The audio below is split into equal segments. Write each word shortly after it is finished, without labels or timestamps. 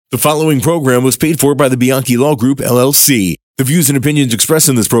The following program was paid for by the Bianchi Law Group, LLC. The views and opinions expressed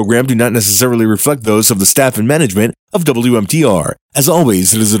in this program do not necessarily reflect those of the staff and management of WMTR. As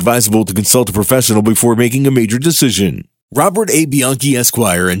always, it is advisable to consult a professional before making a major decision. Robert A. Bianchi,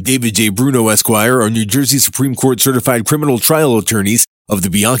 Esquire, and David J. Bruno, Esquire, are New Jersey Supreme Court certified criminal trial attorneys of the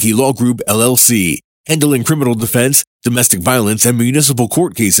Bianchi Law Group, LLC, handling criminal defense, domestic violence, and municipal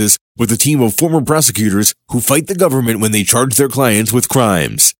court cases with a team of former prosecutors who fight the government when they charge their clients with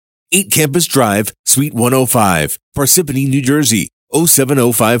crimes. 8 Campus Drive, Suite 105, Parsippany, New Jersey,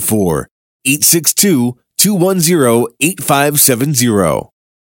 07054, 862-210-8570.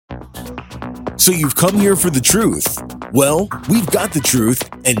 So you've come here for the truth. Well, we've got the truth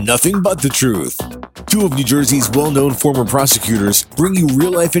and nothing but the truth. 2 of New Jersey's well-known former prosecutors bring you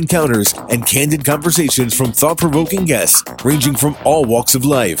real-life encounters and candid conversations from thought-provoking guests ranging from all walks of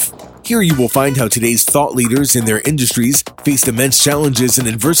life. Here you will find how today's thought leaders in their industries faced immense challenges and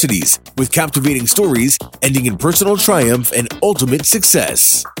adversities, with captivating stories ending in personal triumph and ultimate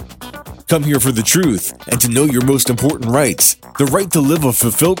success. Come here for the truth and to know your most important rights, the right to live a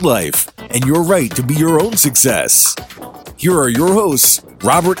fulfilled life, and your right to be your own success. Here are your hosts,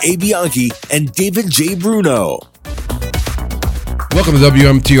 Robert A. Bianchi and David J. Bruno. Welcome to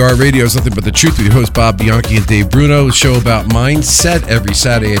WMTR Radio, It's Nothing But the Truth with your hosts Bob Bianchi and Dave Bruno. A show about mindset every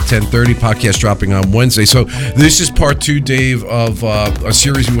Saturday at 10:30. Podcast dropping on Wednesday. So this is part 2, Dave, of a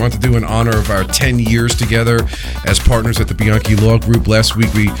series we want to do in honor of our 10 years together as partners at the Bianchi Law Group. Last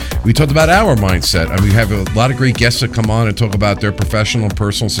week we talked about our mindset. I mean, we have a lot of great guests that come on and talk about their professional and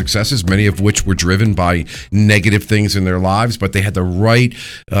personal successes, many of which were driven by negative things in their lives, but they had the right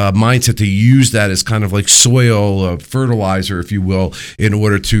mindset to use that as kind of like soil, fertilizer, if you will, in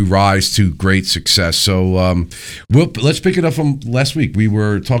order to rise to great success. So let's pick it up from last week. We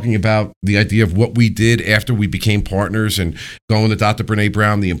were talking about the idea of what we did after we became partners and going to Dr. Brene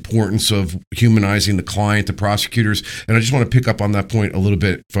Brown, the importance of humanizing the client, the prosecutors. And I just want to pick up on that point a little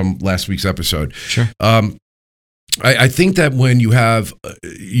bit from last week's episode. Sure. I think that when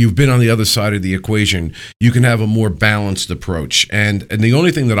you've been on the other side of the equation, you can have a more balanced approach. And the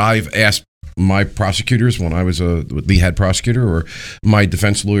only thing that I've asked my prosecutors when I was the head prosecutor, or my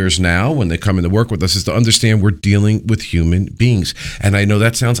defense lawyers now when they come in to work with us, is to understand we're dealing with human beings. And I know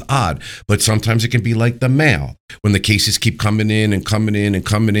that sounds odd, but sometimes it can be like the mail when the cases keep coming in and coming in and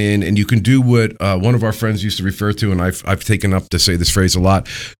coming in, and you can do what one of our friends used to refer to, and I've taken up to say this phrase a lot: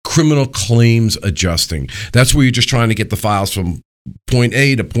 criminal claims adjusting. That's where you're just trying to get the files from point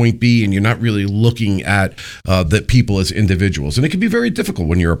A to point B, and you're not really looking at the people as individuals. And it can be very difficult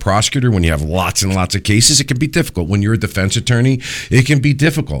when you're a prosecutor, when you have lots and lots of cases. It can be difficult when you're a defense attorney. It can be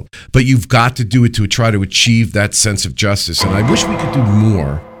difficult, but you've got to do it to try to achieve that sense of justice. And I wish we could do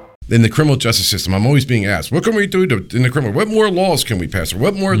more in the criminal justice system. I'm always being asked, what can we do in the criminal? What more laws can we pass? Or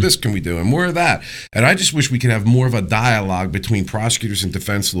what more of this can we do? And more of that. And I just wish we could have more of a dialogue between prosecutors and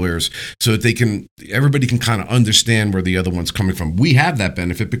defense lawyers so that everybody can kind of understand where the other one's coming from. We have that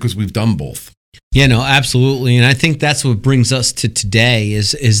benefit because we've done both. Yeah, no, absolutely. And I think that's what brings us to today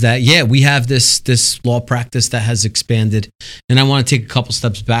is that, yeah, we have this law practice that has expanded. And I want to take a couple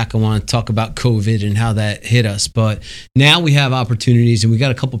steps back. I want to talk about COVID and how that hit us. But now we have opportunities, and we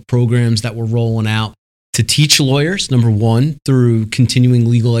got a couple programs that we're rolling out to teach lawyers, number one, through continuing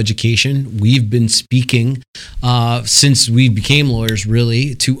legal education. We've been speaking since we became lawyers,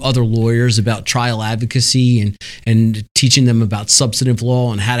 really, to other lawyers about trial advocacy and teaching them about substantive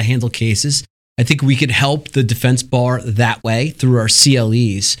law and how to handle cases. I think we could help the defense bar that way through our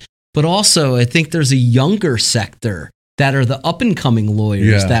CLEs. But also, I think there's a younger sector that are the up-and-coming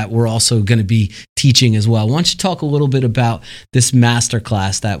lawyers that we're also going to be teaching as well. Why don't you talk a little bit about this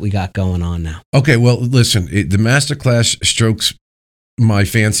masterclass that we got going on now? Okay, well, listen, the masterclass strokes my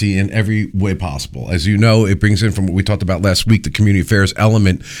fancy in every way possible. As you know, it brings in from what we talked about last week, the community affairs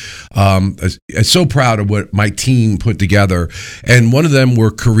element. I'm so proud of what my team put together, and one of them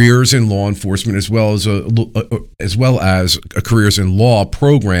were careers in law enforcement, as well as a careers in law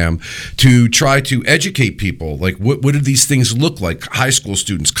program to try to educate people. Like, what do these things look like? High school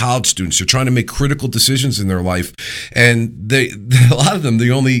students, college students, they're trying to make critical decisions in their life, and a lot of them,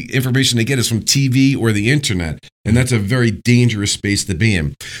 the only information they get is from TV or the internet. And that's a very dangerous space to be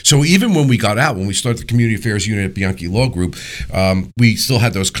in. So even when we got out, when we started the community affairs unit at Bianchi Law Group, we still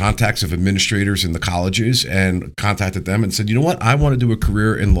had those contacts of administrators in the colleges and contacted them and said, you know what, I want to do a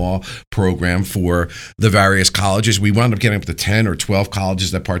career in law program for the various colleges. We wound up getting up to 10 or 12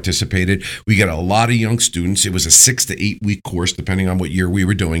 colleges that participated. We got a lot of young students. It was a 6 to 8 week course, depending on what year we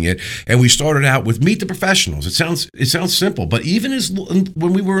were doing it. And we started out with Meet the Professionals. It sounds simple, but even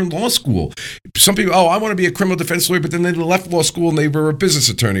when we were in law school, some people, I want to be a criminal defense lawyer, but then they left law school and they were a business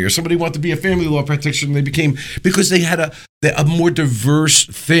attorney, or somebody wanted to be a family law practitioner and they became, because they had a more diverse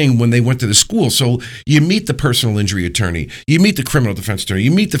thing when they went to the school. So you meet the personal injury attorney, you meet the criminal defense attorney,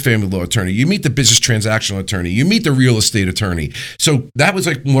 you meet the family law attorney, you meet the business transactional attorney, you meet the real estate attorney. So that was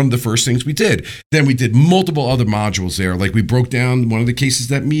like one of the first things we did. Then we did multiple other modules there. Like we broke down one of the cases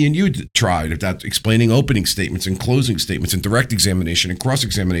that me and you tried, that explaining opening statements and closing statements and direct examination and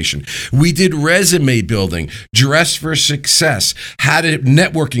cross-examination. We did resume building, dress for success, how to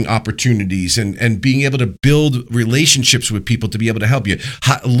networking opportunities and being able to build relationships with people to be able to help you.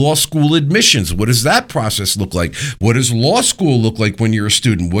 Law school admissions, what does that process look like? What does law school look like when you're a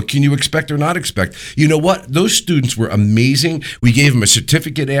student? What can you expect or not expect? You know what? Those students were amazing. We gave them a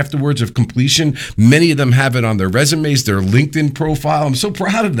certificate afterwards of completion. Many of them have it on their resumes, their LinkedIn profile. I'm so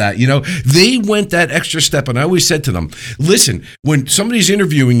proud of that. They went that extra step. And I always said to them, listen, when somebody's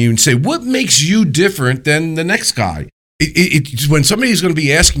interviewing you and say, what makes you different than the next guy? When somebody's going to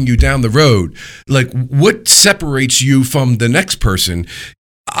be asking you down the road, like, what separates you from the next person?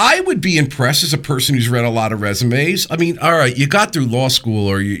 I would be impressed as a person who's read a lot of resumes. I mean, all right, you got through law school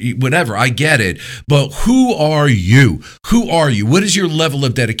or whatever, I get it. But who are you? Who are you? What is your level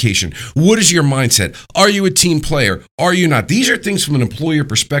of dedication? What is your mindset? Are you a team player? Are you not? These are things from an employer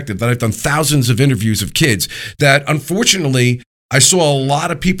perspective that I've done thousands of interviews of kids that, unfortunately, I saw a lot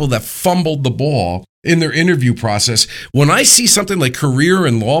of people that fumbled the ball in their interview process. When I see something like career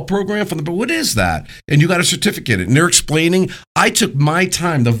and law program from but what is that? And you got a certificate and they're explaining, I took my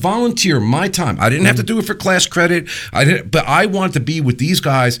time, the volunteer, my time. I didn't have to do it for class credit. But I wanted to be with these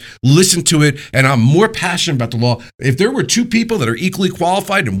guys, listen to it, and I'm more passionate about the law. If there were two people that are equally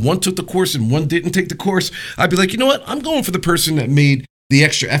qualified and one took the course and one didn't take the course, I'd be like, you know what? I'm going for the person that made the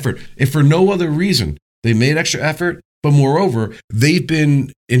extra effort. If for no other reason, they made extra effort, but moreover, they've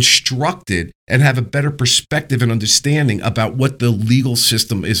been instructed and have a better perspective and understanding about what the legal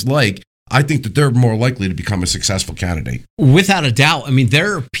system is like. I think that they're more likely to become a successful candidate. Without a doubt. I mean,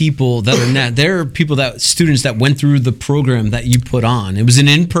 there are people that students that went through the program that you put on. It was an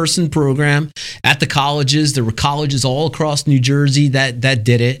in-person program at the colleges. There were colleges all across New Jersey that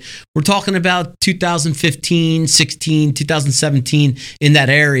did it. We're talking about 2015, 16, 2017 in that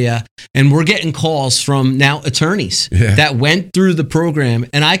area. And we're getting calls from now attorneys that went through the program.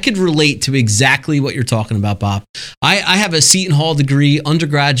 And I could relate to exactly what you're talking about, Bob. I have a Seton Hall degree,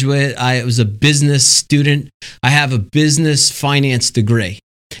 undergraduate. I was a business student. I have a business finance degree.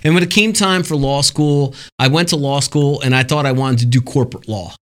 And when it came time for law school, I went to law school and I thought I wanted to do corporate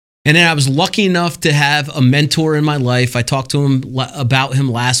law. And then I was lucky enough to have a mentor in my life. I talked to him about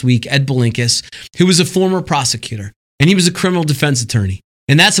him last week, Ed Belinkus, who was a former prosecutor and he was a criminal defense attorney.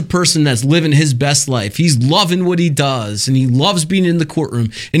 And that's a person that's living his best life. He's loving what he does and he loves being in the courtroom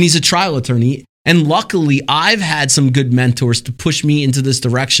and he's a trial attorney. And luckily, I've had some good mentors to push me into this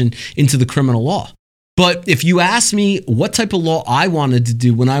direction, into the criminal law. But if you ask me what type of law I wanted to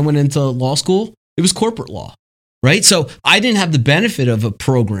do when I went into law school, it was corporate law, right? So I didn't have the benefit of a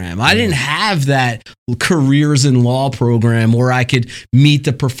program. I didn't have that careers in law program where I could meet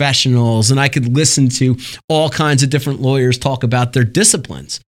the professionals and I could listen to all kinds of different lawyers talk about their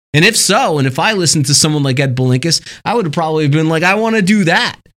disciplines. And if so, and if I listened to someone like Ed Belinkus, I would have probably been like, I want to do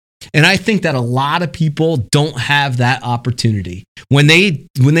that. And I think that a lot of people don't have that opportunity. When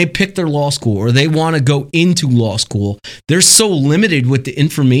they pick their law school or they want to go into law school, they're so limited with the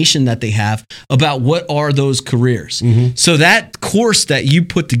information that they have about what are those careers. Mm-hmm. So that course that you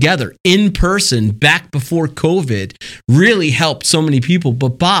put together in person back before COVID really helped so many people.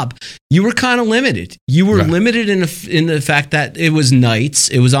 But Bob, you were kind of limited. You were limited in the fact that it was nights.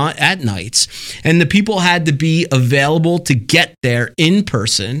 It was at nights. And the people had to be available to get there in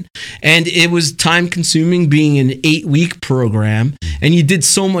person. And it was time consuming being an 8-week program. And you did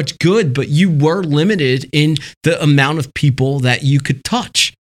so much good, but you were limited in the amount of people that you could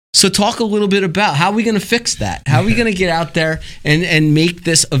touch. So talk a little bit about how are we going to fix that? How are we going to get out there and make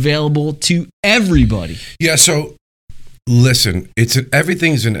this available to everybody? Yeah, so listen,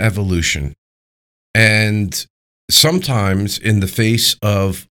 everything's an evolution. And sometimes in the face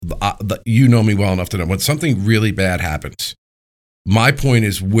of, you know me well enough to know, when something really bad happens, my point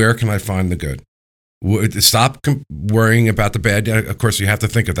is, where can I find the good? Stop worrying about the bad. Of course, you have to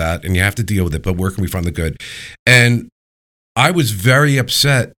think of that and you have to deal with it, but where can we find the good? And I was very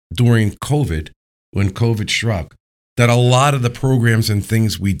upset during COVID, when COVID struck, that a lot of the programs and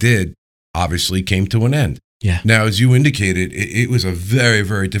things we did obviously came to an end. Yeah. Now, as you indicated, it was a very,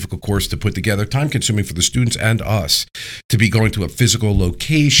 very difficult course to put together, time consuming for the students and us to be going to a physical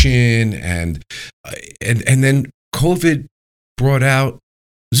location. And then COVID brought out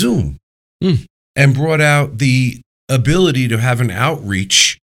Zoom. and brought out the ability to have an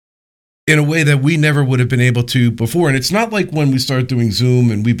outreach in a way that we never would have been able to before. And it's not like when we started doing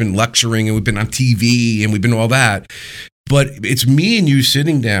Zoom and we've been lecturing and we've been on TV and we've been all that, but it's me and you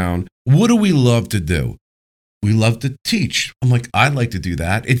sitting down. What do we love to do? We love to teach. I'm like, I'd like to do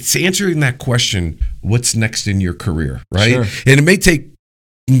that. It's answering that question, what's next in your career, right? Sure. And it may take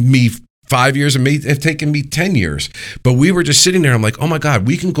me 5 years, it may have taken me 10 years, but we were just sitting there. I'm like, oh my God,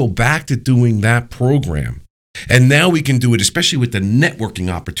 we can go back to doing that program. And now we can do it, especially with the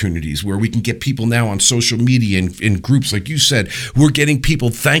networking opportunities where we can get people now on social media and in groups. Like you said, we're getting people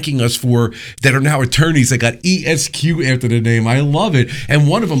thanking us that are now attorneys that got ESQ after the name. I love it. And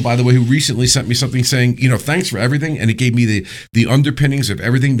one of them, by the way, who recently sent me something saying, thanks for everything. And it gave me the underpinnings of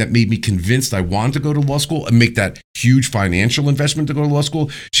everything that made me convinced I wanted to go to law school and make that huge financial investment to go to law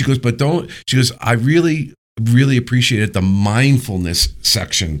school. She goes, I really, really appreciated the mindfulness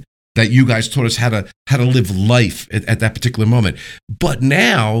section that you guys taught us how to live life at that particular moment. But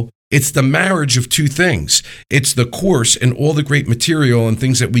now it's the marriage of two things. It's the course and all the great material and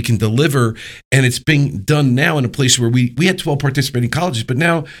things that we can deliver. And it's being done now in a place where we had 12 participating colleges, but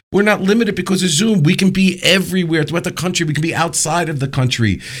now we're not limited because of Zoom. We can be everywhere throughout the country. We can be outside of the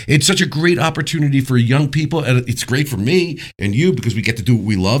country. It's such a great opportunity for young people. And it's great for me and you because we get to do what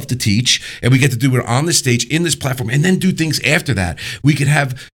we love to teach, and we get to do it on the stage in this platform and then do things after that. We could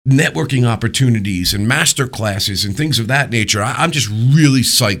have networking opportunities and master classes and things of that nature. I'm just really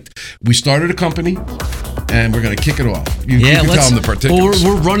psyched. We started a company and we're going to kick it off. You can tell them the particulars.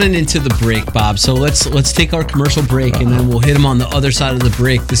 We're running into the break, Bob. So let's take our commercial break and then we'll hit them on the other side of the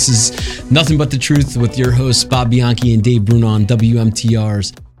break. This is Nothing But the Truth with your hosts, Bob Bianchi and Dave Bruno on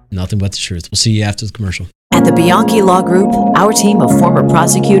WMTR's Nothing But the Truth. We'll see you after the commercial. At the Bianchi Law Group, our team of former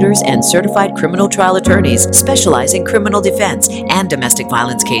prosecutors and certified criminal trial attorneys specialize in criminal defense and domestic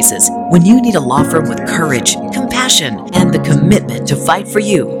violence cases. When you need a law firm with courage, compassion, and the commitment to fight for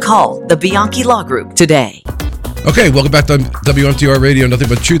you, call the Bianchi Law Group today. Okay, welcome back to WMTR Radio, Nothing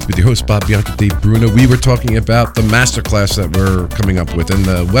But Truth with your host, Bob Bianchi, Dave Bruno. We were talking about the masterclass that we're coming up with and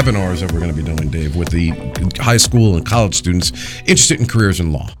the webinars that we're going to be doing, Dave, with the high school and college students interested in careers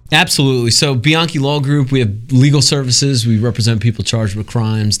in law. Absolutely. So Bianchi Law Group, we have legal services. We represent people charged with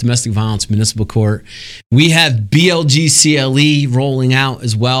crimes, domestic violence, municipal court. We have BLG CLE rolling out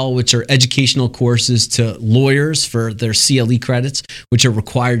as well, which are educational courses to lawyers for their CLE credits, which are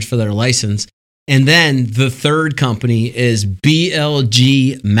required for their license. And then the third company is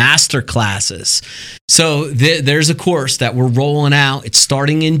BLG Masterclasses. So there's a course that we're rolling out. It's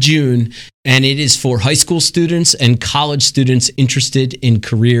starting in June, and it is for high school students and college students interested in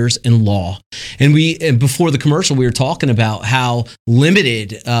careers in law. And before the commercial, we were talking about how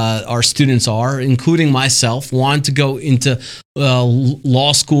limited our students are, including myself, wanting to go into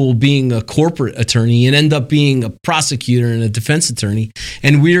law school being a corporate attorney and end up being a prosecutor and a defense attorney.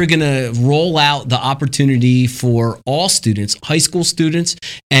 And we are going to roll out the opportunity for all students, high school students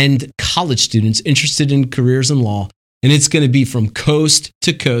and college students interested in careers in law. And it's going to be from coast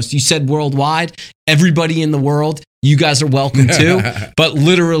to coast. You said worldwide. Everybody in the world, you guys are welcome too. But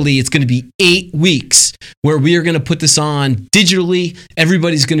literally, it's going to be 8 weeks where we are going to put this on digitally.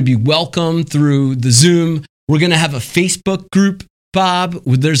 Everybody's going to be welcome through the Zoom. We're going to have a Facebook group, Bob.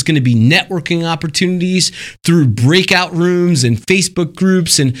 There's going to be networking opportunities through breakout rooms and Facebook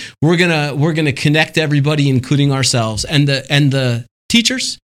groups, and we're gonna connect everybody, including ourselves and the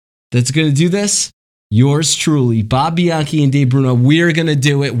teachers that's going to do this. Yours truly, Bob Bianchi and Dave Bruno. We're going to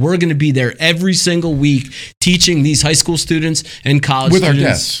do it. We're going to be there every single week teaching these high school students and college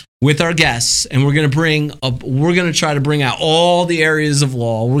students. With our guests, and we're going to try to bring out all the areas of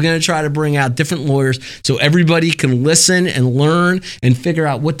law. We're going to try to bring out different lawyers so everybody can listen and learn and figure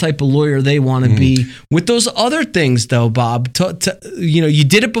out what type of lawyer they want to be. With those other things, though, Bob, you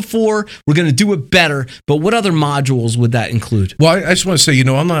did it before. We're going to do it better. But what other modules would that include? Well, I just want to say,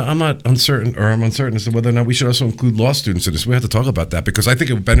 I'm not uncertain, or I'm uncertain as to whether or not we should also include law students in this. We have to talk about that because I think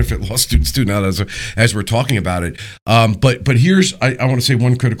it would benefit law students too now as we're talking about it. But here's I want to say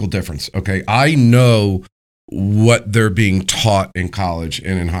one critical difference. Okay, I know what they're being taught in college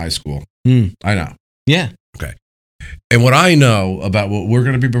and in high school. I know. Yeah. Okay. And what I know about what we're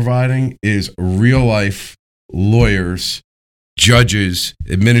going to be providing is real life lawyers, judges,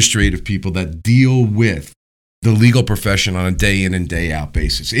 administrative people that deal with the legal profession on a day in and day out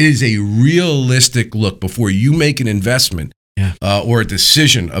basis. It is a realistic look before you make an investment or a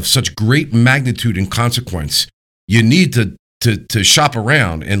decision of such great magnitude and consequence. You need to shop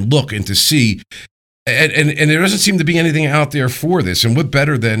around and look and to see And there doesn't seem to be anything out there for this. And what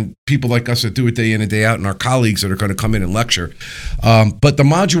better than people like us that do it day in and day out, and our colleagues that are going to come in and lecture. But the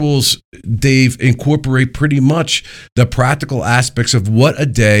modules, Dave, incorporate pretty much the practical aspects of what a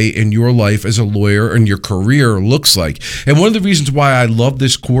day in your life as a lawyer and your career looks like. And one of the reasons why I love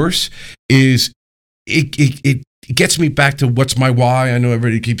this course is it gets me back to what's my why. I know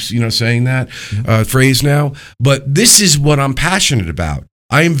everybody keeps saying that phrase now, but this is what I'm passionate about.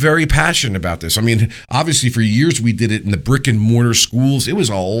 I am very passionate about this. I mean, obviously for years we did it in the brick and mortar schools. It was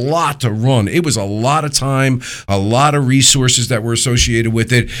a lot to run. It was a lot of time, a lot of resources that were associated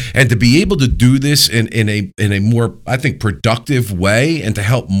with it. And to be able to do this in a more, I think, productive way and to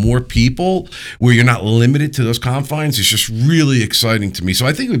help more people where you're not limited to those confines is just really exciting to me. So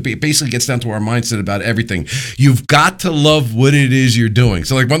I think it basically gets down to our mindset about everything. You've got to love what it is you're doing.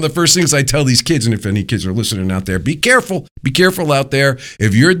 So like one of the first things I tell these kids, and if any kids are listening out there, be careful out there.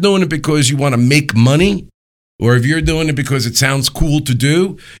 If you're doing it because you want to make money, or if you're doing it because it sounds cool to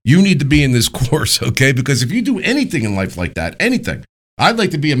do, you need to be in this course, okay? Because if you do anything in life like that, anything, I'd like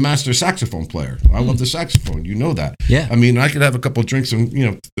to be a master saxophone player. I love the saxophone. You know that. Yeah. I mean, I could have a couple of drinks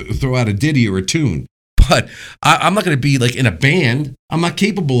and, throw out a ditty or a tune. But I'm not going to be like in a band. I'm not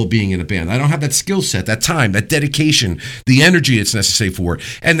capable of being in a band. I don't have that skill set, that time, that dedication, the energy that's necessary for it.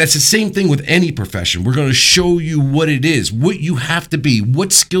 And that's the same thing with any profession. We're going to show you what it is, what you have to be,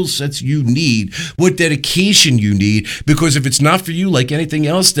 what skill sets you need, what dedication you need. Because if it's not for you, like anything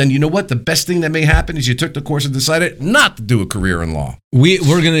else, then you know what? The best thing that may happen is you took the course and decided not to do a career in law.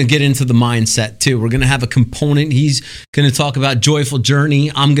 We're going to get into the mindset too. We're going to have a component. He's going to talk about joyful journey.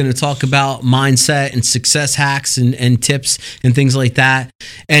 I'm going to talk about mindset and success hacks and tips and things like that.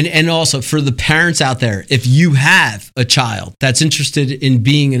 And also for the parents out there, if you have a child that's interested in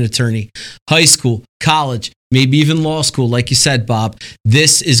being an attorney, high school, college, maybe even law school, like you said, Bob,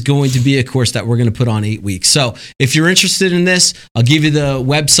 this is going to be a course that we're going to put on 8 weeks. So if you're interested in this, I'll give you the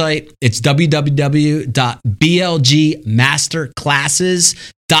website. It's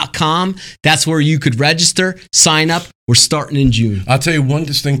www.blgmasterclasses.com. That's where you could register, sign up. We're starting in June. I'll tell you one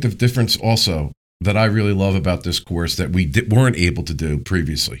distinctive difference also that I really love about this course that we weren't able to do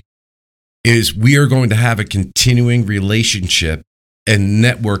previously is we are going to have a continuing relationship and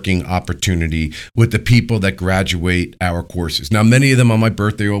networking opportunity with the people that graduate our courses. Now, many of them on my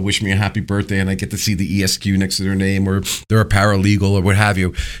birthday all wish me a happy birthday, and I get to see the ESQ next to their name, or they're a paralegal or what have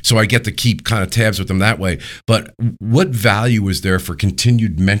you. So I get to keep kind of tabs with them that way. But what value is there for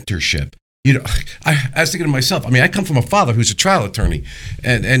continued mentorship? I was thinking to myself, I come from a father who's a trial attorney,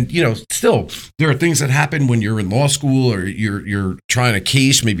 and still there are things that happen when you're in law school or you're trying a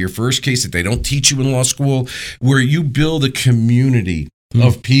case, maybe your first case that they don't teach you in law school, where you build a community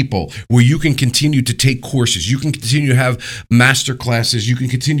of people where you can continue to take courses, you can continue to have master classes, you can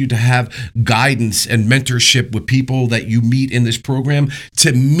continue to have guidance and mentorship with people that you meet in this program.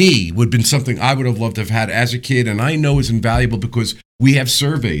 To me, would have been something I would have loved to have had as a kid, and I know is invaluable because we have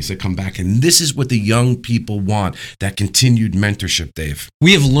surveys that come back, and this is what the young people want, that continued mentorship, Dave.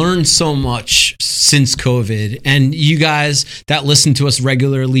 We have learned so much since COVID, and you guys that listen to us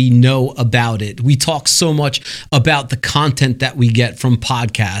regularly know about it. We talk so much about the content that we get from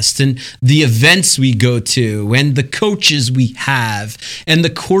podcasts and the events we go to and the coaches we have and the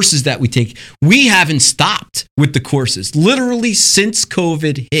courses that we take. We haven't stopped with the courses, literally since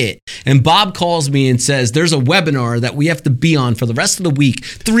COVID hit. And Bob calls me and says, there's a webinar that we have to be on for the rest of the week,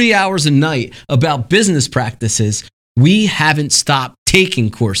 3 hours a night about business practices. We haven't stopped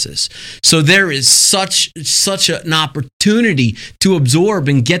taking courses. So there is such an opportunity to absorb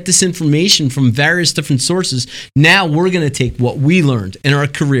and get this information from various different sources. Now we're going to take what we learned in our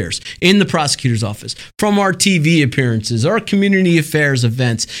careers, in the prosecutor's office, from our TV appearances, our community affairs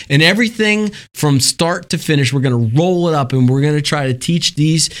events, and everything from start to finish. We're going to roll it up and we're going to try to teach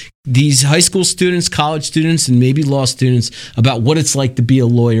these high school students, college students, and maybe law students about what it's like to be a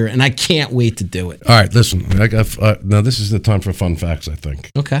lawyer. And I can't wait to do it. All right, listen, now this is the time for fun facts, I think.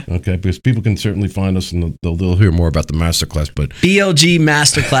 Okay, because people can certainly find us and they'll hear more about the masterclass, but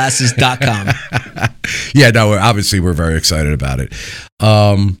blgmasterclasses.com. Yeah, no, we're very excited about it.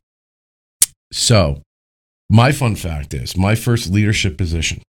 So my fun fact is my first leadership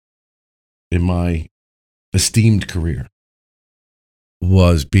position in my esteemed career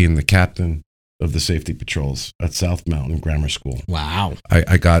was being the captain of the safety patrols at South Mountain Grammar School. Wow.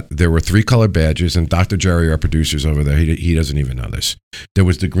 There were 3 color badges, and Dr. Jerry, our producer's over there, he doesn't even know this. There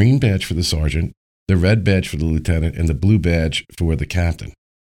was the green badge for the sergeant, the red badge for the lieutenant, and the blue badge for the captain.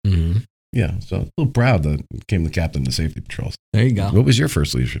 Mm-hmm. Yeah, so a little proud that I became the captain of the safety patrols. There you go. What was your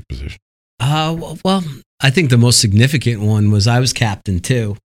first leadership position? Well, I think the most significant one was I was captain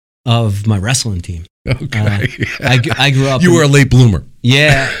too. of my wrestling team. Okay. I grew up. You were a late bloomer.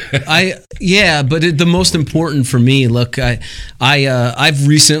 Yeah, but the most important for me, look, I've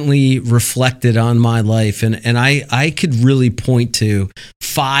recently reflected on my life, and I could really point to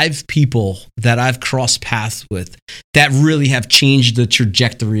 5 people that I've crossed paths with that really have changed the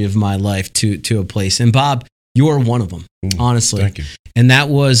trajectory of my life to a place. And Bob, you're one of them, honestly. Thank you. And that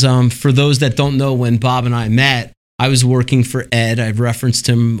was, for those that don't know, when Bob and I met, I was working for Ed. I referenced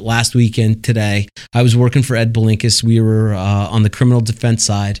him last weekend today. I was working for Ed Belinkus. We were on the criminal defense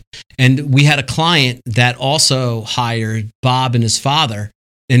side. And we had a client that also hired Bob and his father.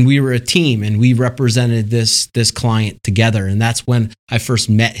 And we were a team, and we represented this client together. And that's when I first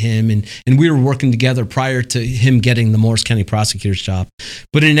met him. And we were working together prior to him getting the Morris County prosecutor's job.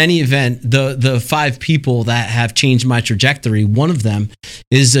 But in any event, the 5 people that have changed my trajectory, one of them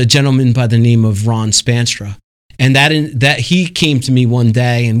is a gentleman by the name of Ron Spanstra. And that he came to me one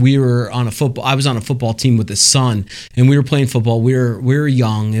day, and we were on I was on a football team with his son, and we were playing football. We were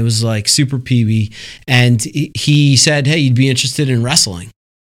young. It was like super peewee. And he said, "Hey, you'd be interested in wrestling."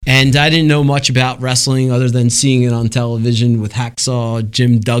 And I didn't know much about wrestling other than seeing it on television with Hacksaw,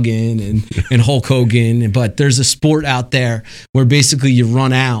 Jim Duggan, and Hulk Hogan. But there's a sport out there where basically you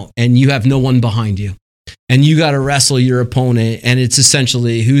run out and you have no one behind you. And you got to wrestle your opponent, and it's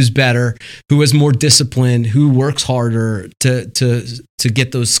essentially who's better, who has more discipline, who works harder to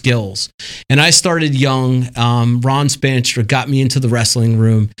get those skills. And I started young. Ron Spanstra got me into the wrestling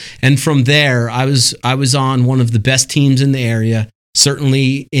room, and from there, I was on one of the best teams in the area,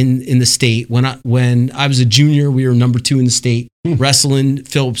 certainly in the state. When I was a junior, we were number 2 in the state, wrestling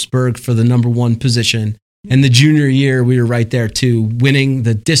Phillipsburg for the number 1 position. And the junior year, we were right there too, winning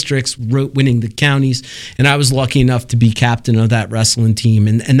the districts, winning the counties. And I was lucky enough to be captain of that wrestling team.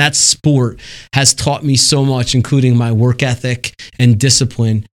 And that sport has taught me so much, including my work ethic and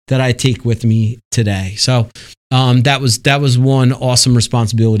discipline that I take with me today. So that was one awesome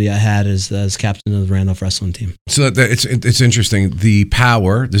responsibility I had as captain of the Randolph wrestling team. So it's interesting. The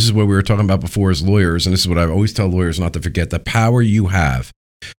power, this is what we were talking about before as lawyers, and this is what I always tell lawyers not to forget, the power you have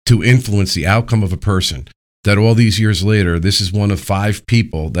to influence the outcome of a person, that all these years later, this is one of 5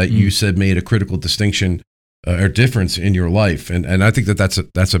 people that you said made a critical distinction or difference in your life. And I think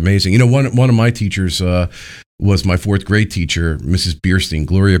that's amazing. You know, one of my teachers was my 4th grade teacher, Mrs. Bierstein,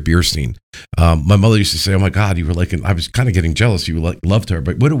 Gloria Bierstein. My mother used to say, "Oh my God, you were like," I was kind of getting jealous. You loved her.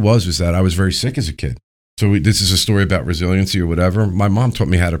 But what it was that I was very sick as a kid. So this is a story about resiliency or whatever. My mom taught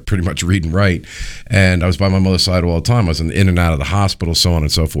me how to pretty much read and write, and I was by my mother's side all the time. I was in and out of the hospital, so on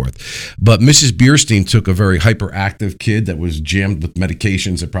and so forth. But Mrs. Bierstein took a very hyperactive kid that was jammed with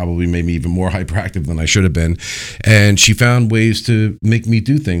medications that probably made me even more hyperactive than I should have been, and she found ways to make me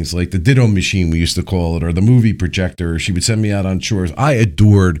do things like the ditto machine, we used to call it, or the movie projector. She would send me out on chores. I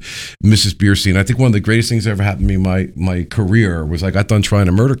adored Mrs. Bierstein. I think one of the greatest things that ever happened to me in my career was I got done trying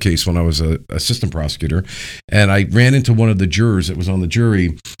a murder case when I was an assistant prosecutor. And I ran into one of the jurors that was on the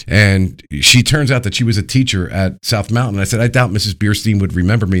jury, and she turns out that she was a teacher at South Mountain. I said, "I doubt Mrs. Bierstein would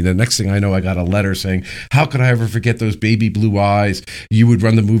remember me." The next thing I know, I got a letter saying, "How could I ever forget those baby blue eyes? You would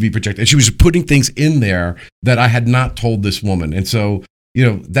run the movie projector." And she was putting things in there that I had not told this woman. And so, you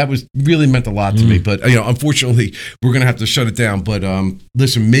know, that was really meant a lot to me. But, you know, unfortunately, we're going to have to shut it down. But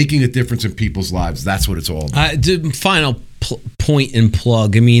listen, making a difference in people's lives, that's what it's all about. Final point and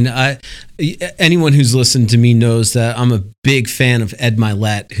plug. I mean, anyone who's listened to me knows that I'm a big fan of Ed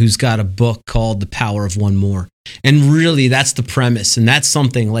Milet, who's got a book called The Power of One More. And really, that's the premise. And that's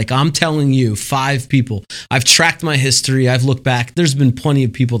something like I'm telling you, 5 people. I've tracked my history. I've looked back. There's been plenty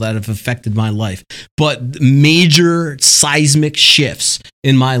of people that have affected my life. But major seismic shifts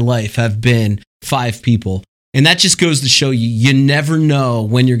in my life have been 5 people. And that just goes to show you, you never know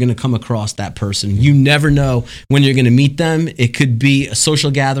when you're going to come across that person. You never know when you're going to meet them. It could be a social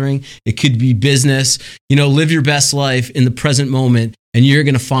gathering. It could be business. You know, live your best life in the present moment, and you're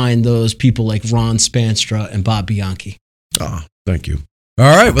going to find those people like Ron Spanstra and Bob Bianchi. Oh, thank you.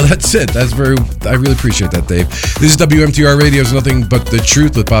 All right, well, that's it. I really appreciate that, Dave. This is WMTR Radio's Nothing But the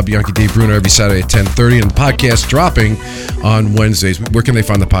Truth with Bob Bianchi, Dave Bruno, every Saturday at 10:30, and the podcast dropping on Wednesdays. Where can they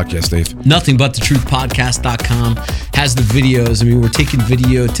find the podcast, Dave? NothingButTheTruthPodcast.com has the videos. I mean, we're taking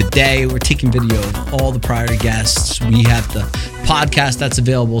video today. We're taking video of all the prior guests. We have the podcast that's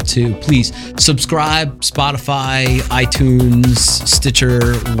available too. Please subscribe, Spotify, iTunes,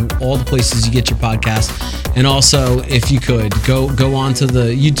 Stitcher, all the places you get your podcast. And also, if you could, go on to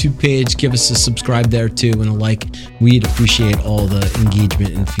the YouTube page, give us a subscribe there too and a like. We'd appreciate all the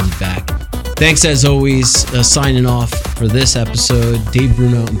engagement and feedback. Thanks as always. Signing off for this episode, Dave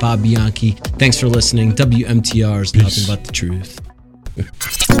Bruno and Bob Bianchi. Thanks for listening. WMTR's Nothing But the Truth.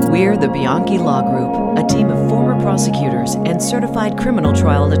 We're the Bianchi Law Group, a team of former prosecutors and certified criminal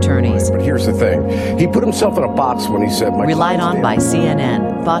trial attorneys. But here's the thing. He put himself in a box when he said... Relied on by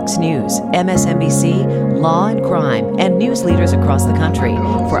CNN, Fox News, MSNBC, Law and Crime, and news leaders across the country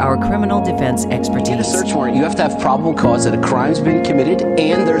for our criminal defense expertise. To get a search warrant, you have to have probable cause that a crime's been committed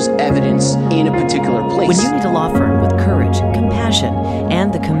and there's evidence in a particular place. When you need a law firm with courage, compassion,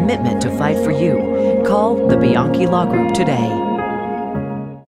 and the commitment to fight for you, call the Bianchi Law Group today.